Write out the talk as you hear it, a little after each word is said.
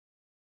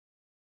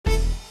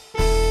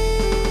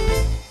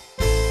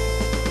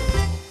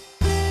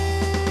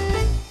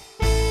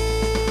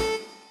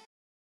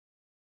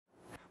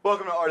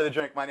Welcome to Art of the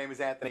Drink. My name is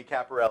Anthony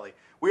Caparelli.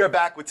 We are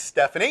back with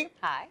Stephanie.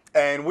 Hi.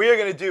 And we are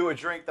going to do a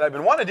drink that I've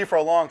been wanting to do for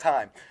a long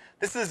time.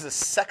 This is a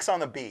Sex on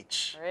the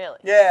Beach. Really?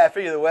 Yeah, I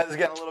figure the weather's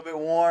getting a little bit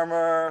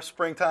warmer,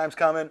 springtime's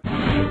coming.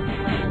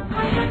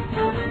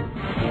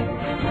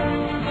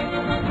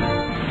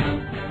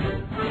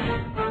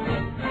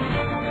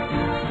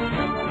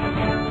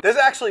 There's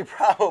actually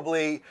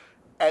probably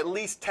at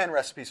least 10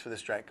 recipes for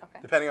this drink,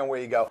 depending on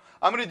where you go.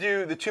 I'm going to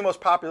do the two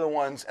most popular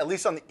ones, at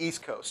least on the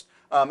East Coast.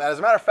 And as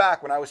a matter of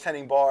fact, when I was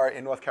tending bar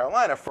in North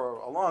Carolina for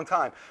a long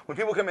time, when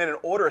people come in and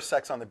order a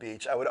Sex on the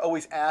Beach, I would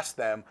always ask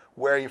them,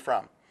 where are you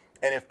from?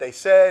 And if they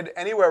said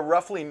anywhere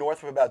roughly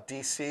north of about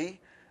D.C.,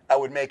 I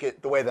would make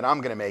it the way that I'm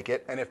going to make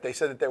it. And if they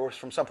said that they were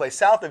from someplace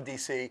south of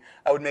D.C.,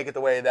 I would make it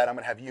the way that I'm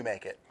going to have you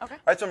make it. Okay. All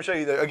right, so I'm going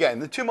to show you, again,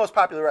 the two most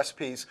popular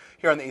recipes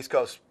here on the East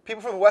Coast.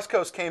 People from the West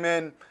Coast came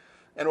in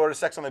and ordered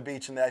Sex on the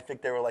Beach, and I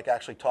think they were like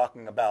actually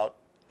talking about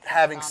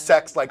having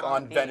sex like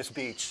on Venice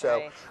Beach.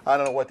 So right. I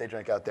don't know what they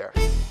drink out there.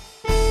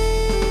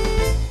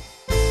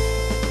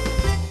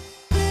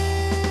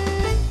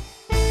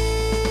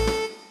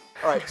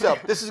 All right, so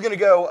this is going to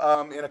go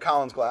in a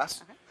Collins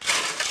glass.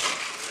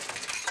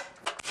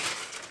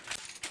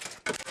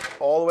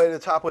 All the way to the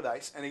top with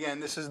ice. And again,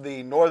 this is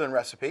the northern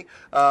recipe.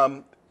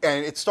 And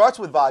it starts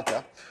with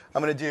vodka.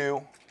 I'm going to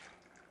do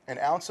an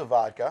ounce of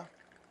vodka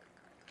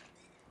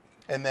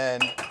and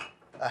then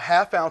a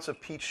 ½ ounce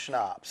of peach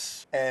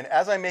schnapps. And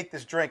as I make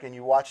this drink and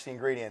you watch the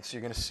ingredients,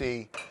 you're going to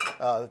see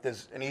that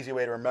there's an easy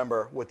way to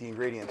remember what the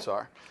ingredients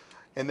are.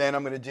 And then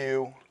I'm going to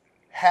do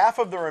half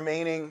of the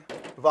remaining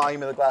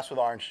volume of the glass with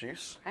orange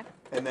juice. Okay.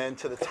 And then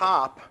to the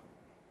top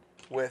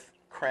with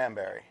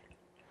cranberry.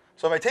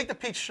 So if I take the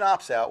peach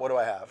schnapps out, what do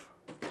I have?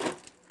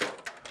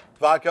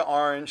 Vodka,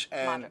 orange,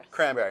 and Madras.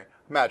 cranberry.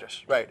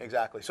 Madras, right,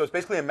 exactly. So it's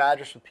basically a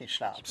Madras with peach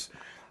schnapps.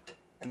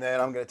 And then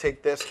I'm going to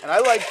take this, and I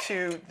like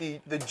to,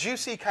 the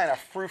juicy kind of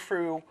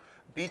frou-frou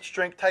beach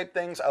drink type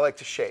things, I like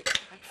to shake.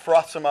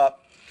 Froths them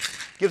up,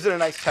 gives it a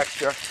nice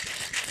texture.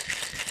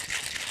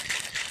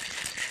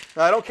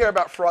 Now I don't care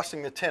about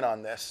frosting the tin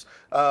on this.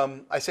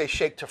 I say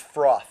shake to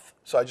froth,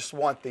 so I just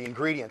want the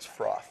ingredients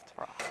frothed.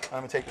 I'm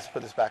going to take this,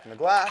 put this back in the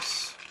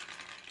glass.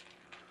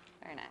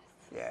 Very nice.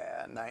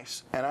 Yeah,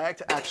 nice. And I like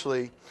to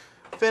actually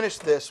finish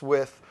this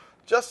with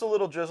just a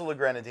little drizzle of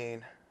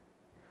grenadine.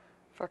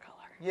 For color.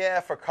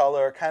 Yeah, for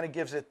color. Kind of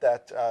gives it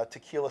that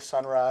tequila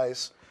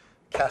sunrise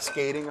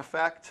cascading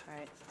effect.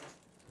 Right.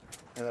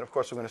 And then, of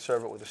course, we're going to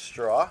serve it with a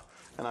straw.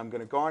 And I'm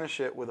going to garnish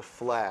it with a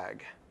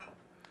flag.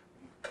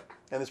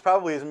 And there's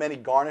probably as many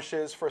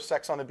garnishes for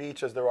Sex on the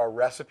Beach as there are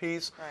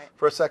recipes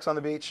for a Sex on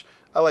the Beach.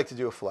 I like to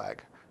do a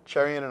flag.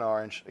 Cherry and an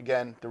orange.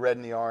 Again, the red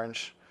and the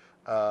orange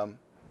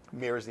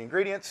mirrors the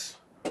ingredients.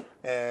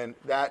 And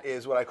that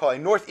is what I call a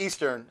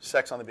northeastern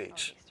Sex on the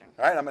Beach.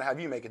 All right, I'm going to have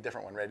you make a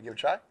different one. Ready to give it a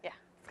try? Yeah.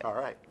 All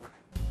right.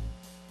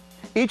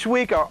 Each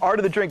week, our Art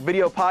of the Drink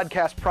video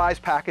podcast prize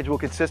package will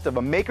consist of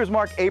a Maker's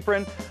Mark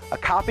apron, a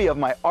copy of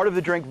my Art of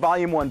the Drink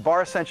Volume 1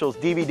 Bar Essentials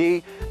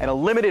DVD, and a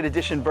limited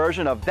edition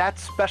version of That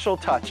Special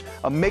Touch,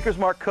 a Maker's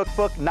Mark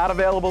cookbook not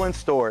available in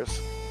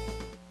stores.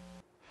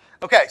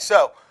 Okay,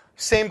 so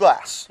same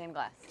glass. Same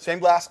glass. Same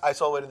glass,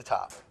 ice all the way to the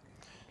top.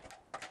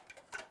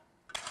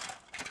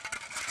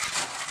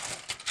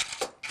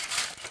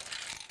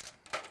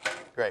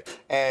 Great.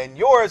 And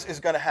yours is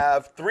going to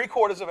have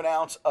 3/4 of an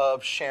ounce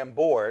of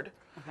Chambord,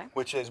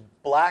 which is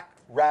black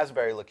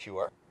raspberry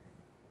liqueur,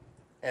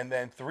 and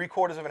then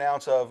 3/4 of an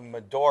ounce of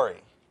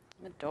Midori.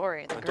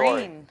 Midori, the Midori.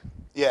 green.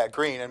 Yeah,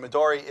 green. And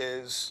Midori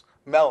is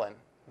melon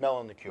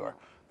liqueur,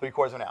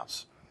 3/4 of an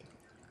ounce.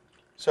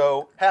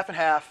 So half and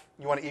half,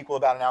 you want to equal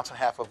about 1.5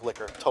 ounces of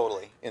liquor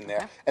totally in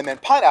there. And then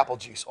pineapple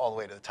juice all the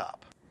way to the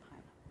top.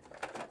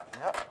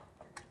 Yep.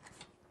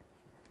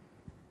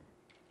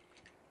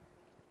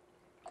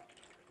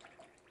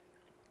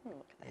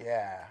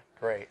 Yeah,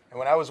 great. And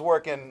when I was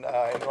working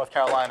in North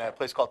Carolina at a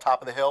place called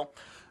Top of the Hill,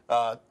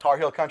 Tar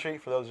Heel Country,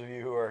 for those of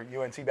you who are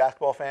UNC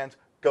basketball fans,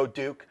 go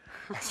Duke.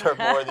 I serve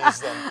more of these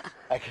than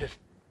I could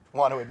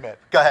want to admit.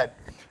 Go ahead.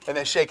 And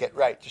then shake it,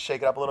 right. Just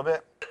shake it up a little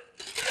bit.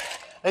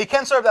 Now you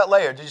can serve that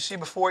layer. Did you see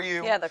before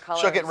you the colors.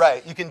 shook it?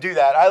 Right. You can do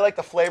that. I like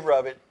the flavor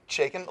of it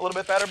shaken a little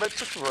bit better, but it's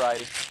just a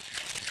variety.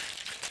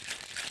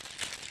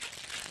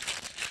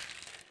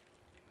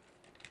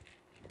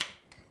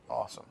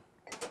 Awesome.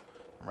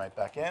 Right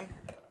back in.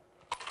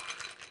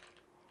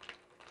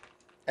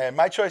 And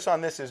my choice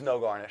on this is no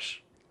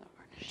garnish. No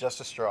garnish.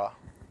 Just a straw.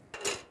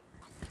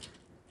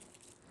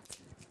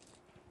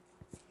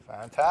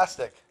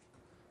 Fantastic.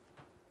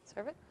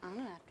 Serve it on a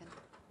napkin.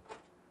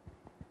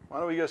 Why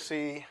don't we go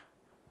see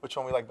which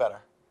one we like better?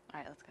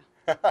 All right, let's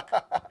go.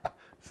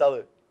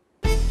 Salud.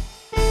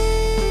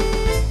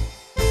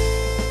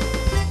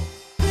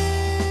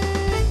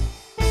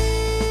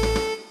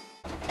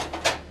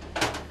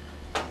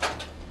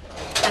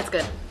 That's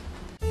good.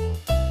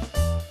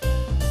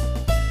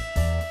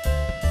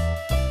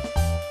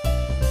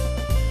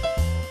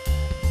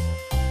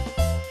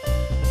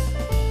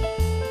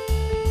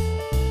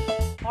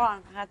 Hold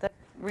on, I have to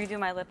redo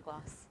my lip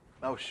gloss.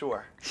 Oh,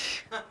 sure.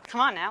 Come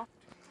on now.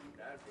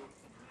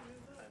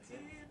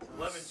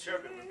 Lemon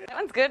sherbet. That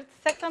one's good.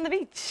 Sex on the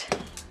beach.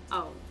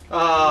 Oh.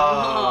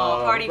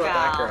 Oh, party brought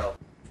that foul. girl.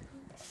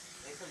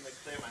 Make something to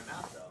clear my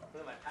mouth though.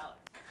 Clear my palate.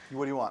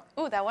 What do you want?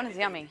 Ooh, that one is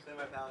yummy. Clear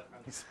my palate from.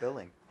 He's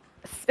spilling.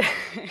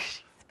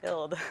 She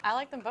spilled. I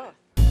like them both.